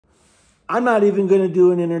I'm not even going to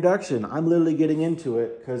do an introduction. I'm literally getting into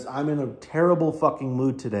it because I'm in a terrible fucking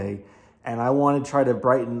mood today. And I want to try to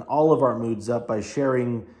brighten all of our moods up by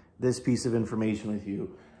sharing this piece of information with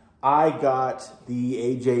you. I got the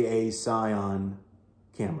AJA Scion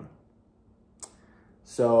camera.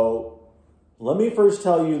 So let me first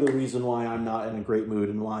tell you the reason why I'm not in a great mood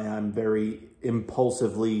and why I'm very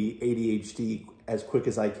impulsively ADHD as quick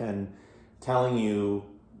as I can telling you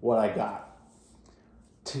what I got.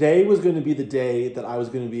 Today was going to be the day that I was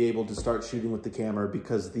going to be able to start shooting with the camera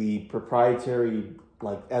because the proprietary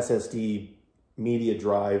like SSD media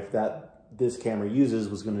drive that this camera uses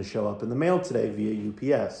was going to show up in the mail today via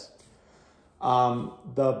UPS.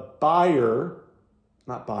 The buyer,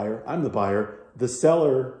 not buyer, I'm the buyer, the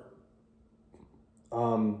seller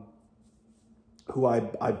who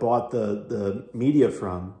I bought the media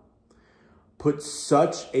from put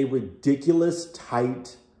such a ridiculous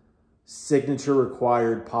tight signature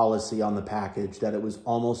required policy on the package that it was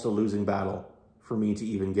almost a losing battle for me to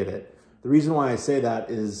even get it. The reason why I say that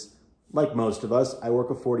is, like most of us, I work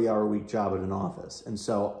a 40-hour-a-week job at an office. And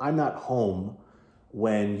so I'm not home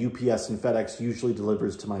when UPS and FedEx usually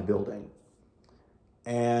delivers to my building.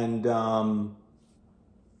 And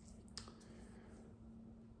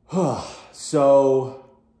so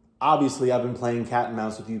obviously I've been playing cat and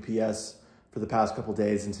mouse with UPS for the past couple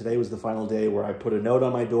days, and today was the final day where I put a note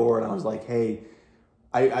on my door and I was like, hey,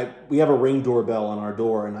 we have a Ring doorbell on our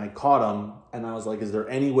door, and I caught him and I was like, is there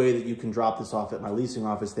any way that you can drop this off at my leasing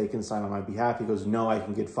office? They can sign on my behalf. He goes, no, I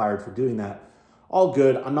can get fired for doing that. All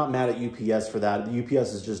good. I'm not mad at UPS for that. The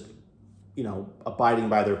UPS is just, you know, abiding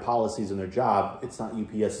by their policies and their job. It's not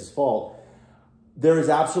UPS's fault. There is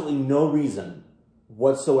absolutely no reason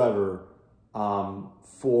whatsoever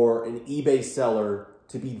for an eBay seller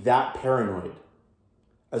to be that paranoid,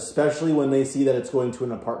 especially when they see that it's going to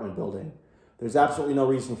an apartment building. There's absolutely no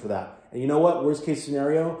reason for that. And you know what? Worst case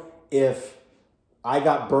scenario, if I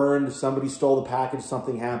got burned, somebody stole the package,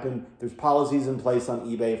 something happened, there's policies in place on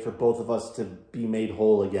eBay for both of us to be made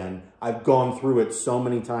whole again. I've gone through it so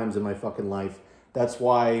many times in my fucking life. That's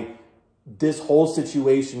why this whole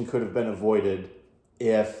situation could have been avoided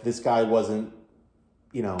if this guy wasn't,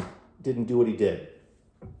 you know, didn't do what he did.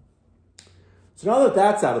 So now that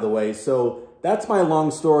that's out of the way, so that's my long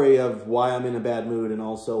story of why I'm in a bad mood and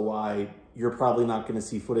also why you're probably not going to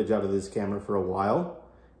see footage out of this camera for a while,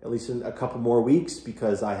 at least in a couple more weeks,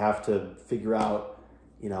 because I have to figure out,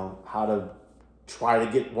 you know, how to try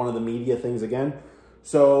to get one of the media things again.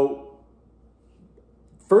 So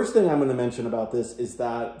first thing I'm going to mention about this is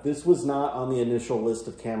that this was not on the initial list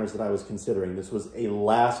of cameras that I was considering. This was a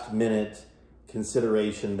last minute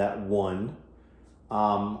consideration that won.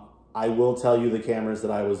 I will tell you the cameras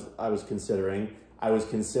that I was considering. I was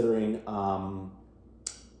considering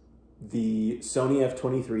the Sony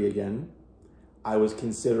F23 again. I was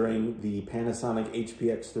considering the Panasonic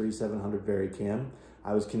HPX 3700 VariCam.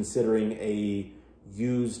 I was considering a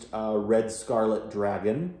used Red Scarlet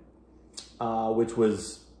Dragon, which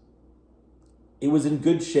was in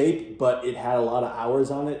good shape, but it had a lot of hours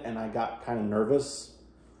on it, and I got kind of nervous.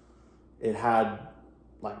 It had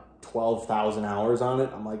like 12,000 hours on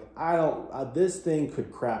it. I'm like, this thing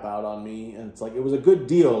could crap out on me. And it's like, it was a good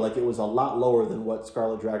deal. Like, it was a lot lower than what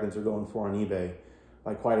Scarlet Dragons are going for on eBay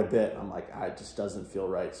by quite a bit. I'm like, it just doesn't feel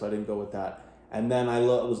right. So I didn't go with that. And then I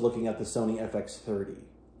was looking at the Sony FX30.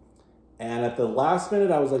 And at the last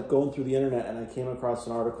minute, I was like going through the internet and I came across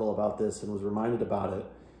an article about this and was reminded about it.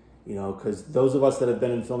 You know, because those of us that have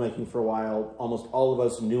been in filmmaking for a while, almost all of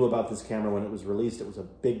us knew about this camera when it was released. It was a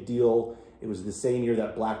big deal. It was the same year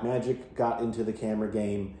that Blackmagic got into the camera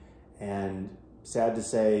game, and sad to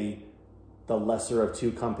say, the lesser of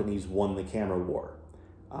two companies won the camera war.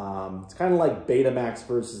 It's kind of like Betamax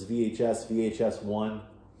versus VHS. VHS won.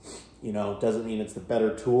 You know, doesn't mean it's the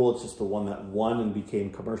better tool. It's just the one that won and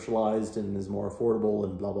became commercialized and is more affordable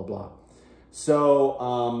and blah, blah, blah.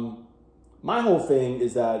 So my whole thing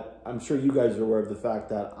is that I'm sure you guys are aware of the fact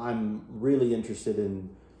that I'm really interested in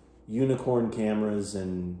unicorn cameras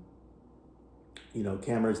and, you know,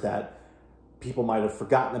 cameras that people might have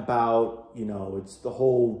forgotten about. You know, it's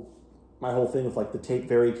my whole thing with like the Tape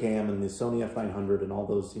VariCam and the Sony F900 and all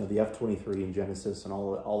those, you know, the F23 and Genesis and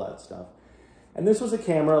all that stuff. And this was a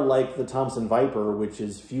camera like the Thompson Viper, which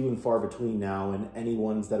is few and far between now, and any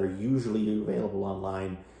ones that are usually available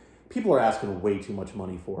online, people are asking way too much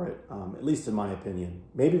money for it, at least in my opinion.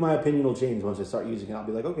 Maybe my opinion will change once I start using it. I'll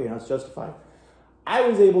be like, okay, now it's justified. I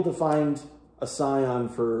was able to find a Scion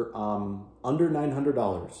for under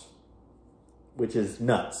 $900, which is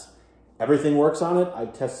nuts. Everything works on it.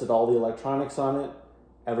 I've tested all the electronics on it.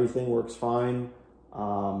 Everything works fine.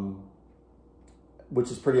 which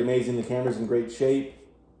is pretty amazing. The camera's in great shape.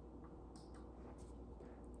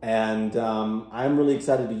 And I'm really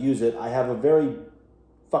excited to use it. I have a very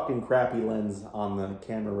fucking crappy lens on the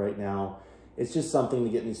camera right now. It's just something to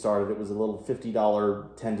get me started. It was a little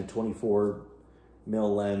 $50 10 to 24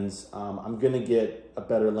 mil lens. I'm gonna get a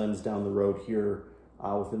better lens down the road here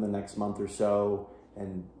within the next month or so,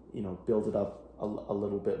 and build it up a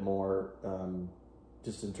little bit more,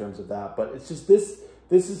 just in terms of that. But it's just this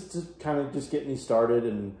is to kind of just get me started.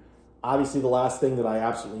 And obviously the last thing that I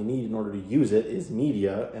absolutely need in order to use it is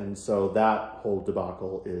media, and so that whole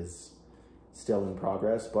debacle is still in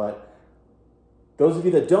progress. But those of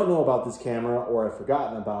you that don't know about this camera or have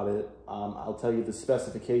forgotten about it, I'll tell you the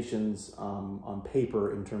specifications on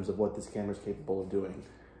paper in terms of what this camera is capable of doing.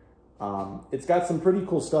 It's got some pretty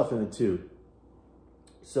cool stuff in it too.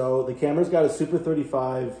 So the camera's got a Super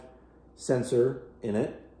 35 sensor in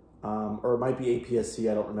it, or it might be APS-C,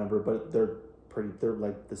 I don't remember, but they're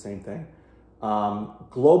like the same thing.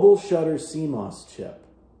 Global Shutter CMOS chip,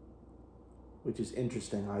 which is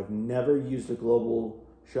interesting. I've never used a Global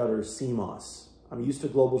Shutter CMOS. I'm used to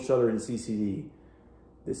Global Shutter and CCD.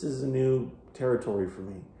 This is a new territory for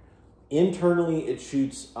me. Internally, it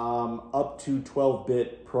shoots up to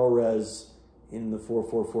 12-bit ProRes in the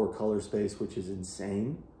 444 color space, which is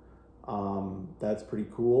insane. That's pretty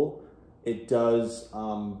cool. It does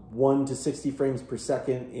 1 to 60 frames per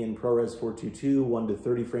second in ProRes 422, 1 to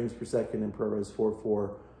 30 frames per second in ProRes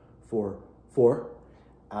 4444.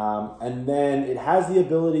 And then it has the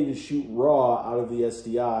ability to shoot RAW out of the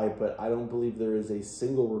SDI, but I don't believe there is a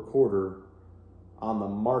single recorder on the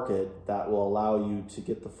market that will allow you to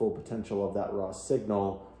get the full potential of that RAW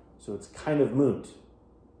signal, so it's kind of moot.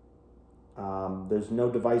 There's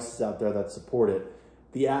no devices out there that support it.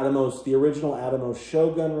 The Atomos, the original Atomos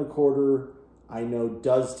Shogun recorder, I know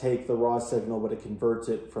does take the RAW signal, but it converts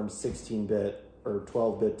it from 16-bit or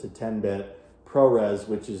 12-bit to 10-bit ProRes,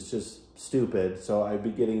 which is just stupid. So I'd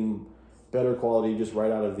be getting better quality just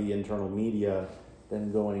right out of the internal media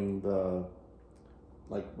than going the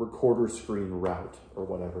like recorder screen route or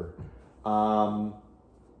whatever.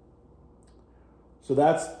 So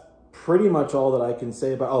that's pretty much all that I can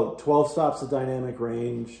say about, 12 stops of dynamic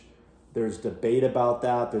range. There's debate about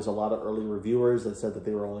that. There's a lot of early reviewers that said that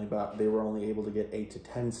they were only able to get 8 to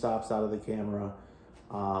 10 stops out of the camera.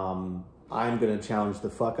 I'm gonna challenge the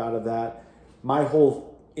fuck out of that. My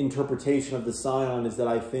whole interpretation of the Scion is that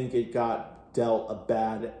I think it got dealt a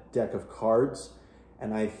bad deck of cards.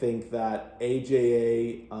 And I think that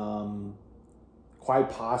AJA quite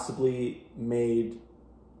possibly made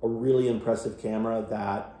a really impressive camera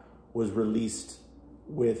that was released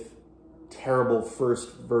with terrible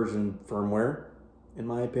first version firmware, in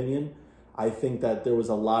my opinion. I think that there was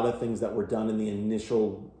a lot of things that were done in the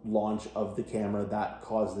initial launch of the camera that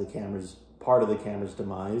caused part of the camera's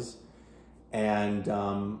demise. And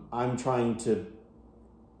I'm trying to,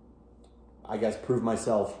 I guess, prove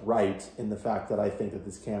myself right in the fact that I think that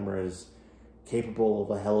this camera is capable of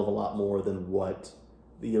a hell of a lot more than what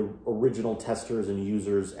the original testers and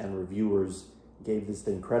users and reviewers gave this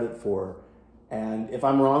thing credit for. And if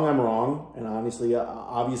I'm wrong, I'm wrong. And obviously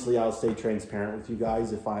I'll stay transparent with you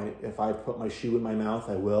guys. If I put my shoe in my mouth,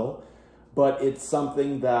 I will. But it's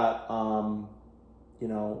something that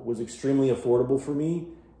was extremely affordable for me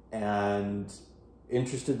and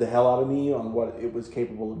interested the hell out of me on what it was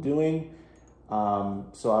capable of doing.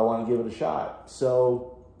 So I want to give it a shot.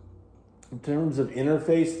 So in terms of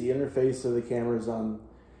interface, the interface of the camera is on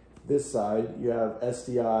this side. You have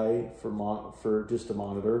SDI for just a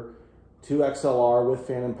monitor, 2 XLR with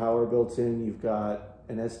phantom power built in. You've got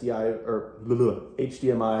an SDI or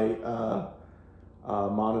HDMI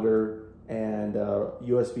monitor and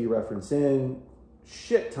USB reference in,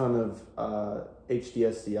 shit ton of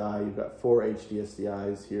HDSDI. You've got 4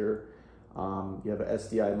 HDSDIs here. You have an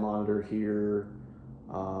SDI monitor here.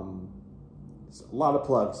 It's a lot of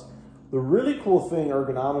plugs. The really cool thing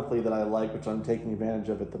ergonomically that I like, which I'm taking advantage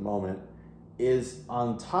of at the moment, is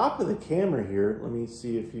on top of the camera here. Let me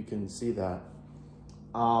see if you can see that.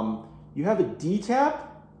 You have a DTAP,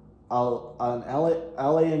 an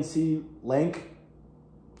LANC link.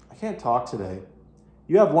 I can't talk today.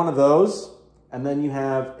 You have one of those, and then you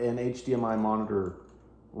have an HDMI monitor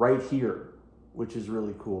right here, which is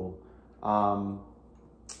really cool.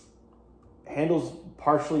 Handle's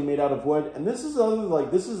partially made out of wood, and this is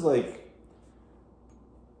like,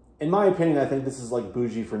 in my opinion, I think this is like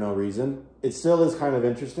bougie for no reason. It still is kind of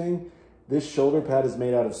interesting. This shoulder pad is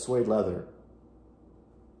made out of suede leather.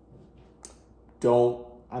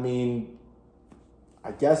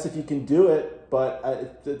 I guess if you can do it, but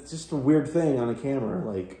it's just a weird thing on a camera.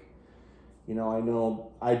 Like, You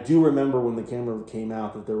know, I do remember when the camera came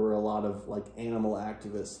out that there were a lot of like animal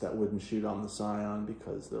activists that wouldn't shoot on the Scion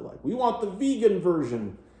because they're like, we want the vegan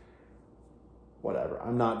version. Whatever,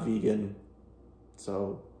 I'm not vegan,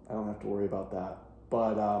 so I don't have to worry about that.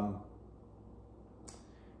 But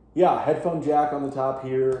yeah, headphone jack on the top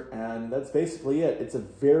here, and that's basically it. It's a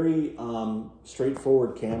very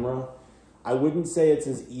straightforward camera. I wouldn't say it's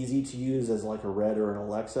as easy to use as like a Red or an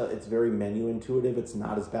Alexa. It's very menu intuitive. It's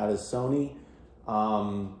not as bad as Sony,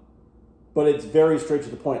 but it's very straight to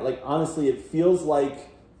the point. Like, honestly, it feels like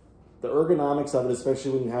the ergonomics of it,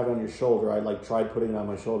 especially when you have it on your shoulder. I like tried putting it on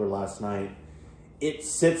my shoulder last night. It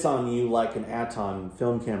sits on you like an Aton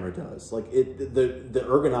film camera does. Like the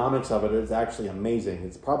ergonomics of it is actually amazing.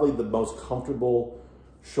 It's probably the most comfortable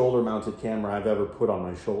shoulder mounted camera I've ever put on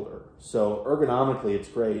my shoulder. So ergonomically, it's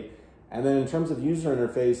great. And then in terms of user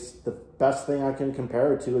interface, the best thing I can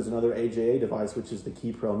compare it to is another AJA device, which is the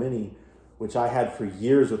Key Pro Mini, which I had for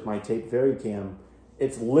years with my Tape VariCam.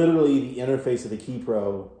 It's literally the interface of the Key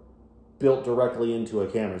Pro built directly into a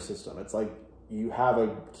camera system. It's like you have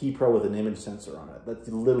a Key Pro with an image sensor on it. That's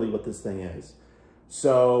literally what this thing is.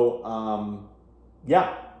 So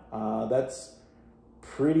yeah, that's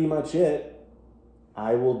pretty much it.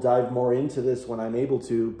 I will dive more into this when I'm able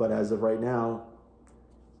to, but as of right now,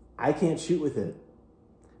 I can't shoot with it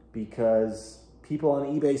because people on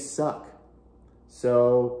eBay suck.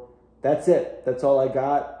 So that's it. That's all I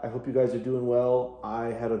got. I hope you guys are doing well. I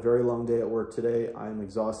had a very long day at work today. I'm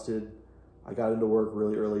exhausted. I got into work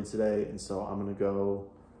really early today, and so I'm gonna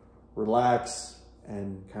go relax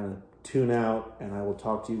and kind of tune out, and I will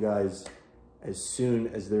talk to you guys as soon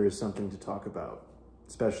as there is something to talk about,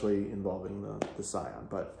 especially involving the Scion.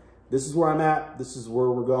 But this is where I'm at. This is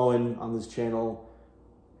where we're going on this channel.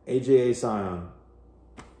 AJA Scion.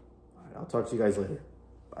 All right, I'll talk to you guys later.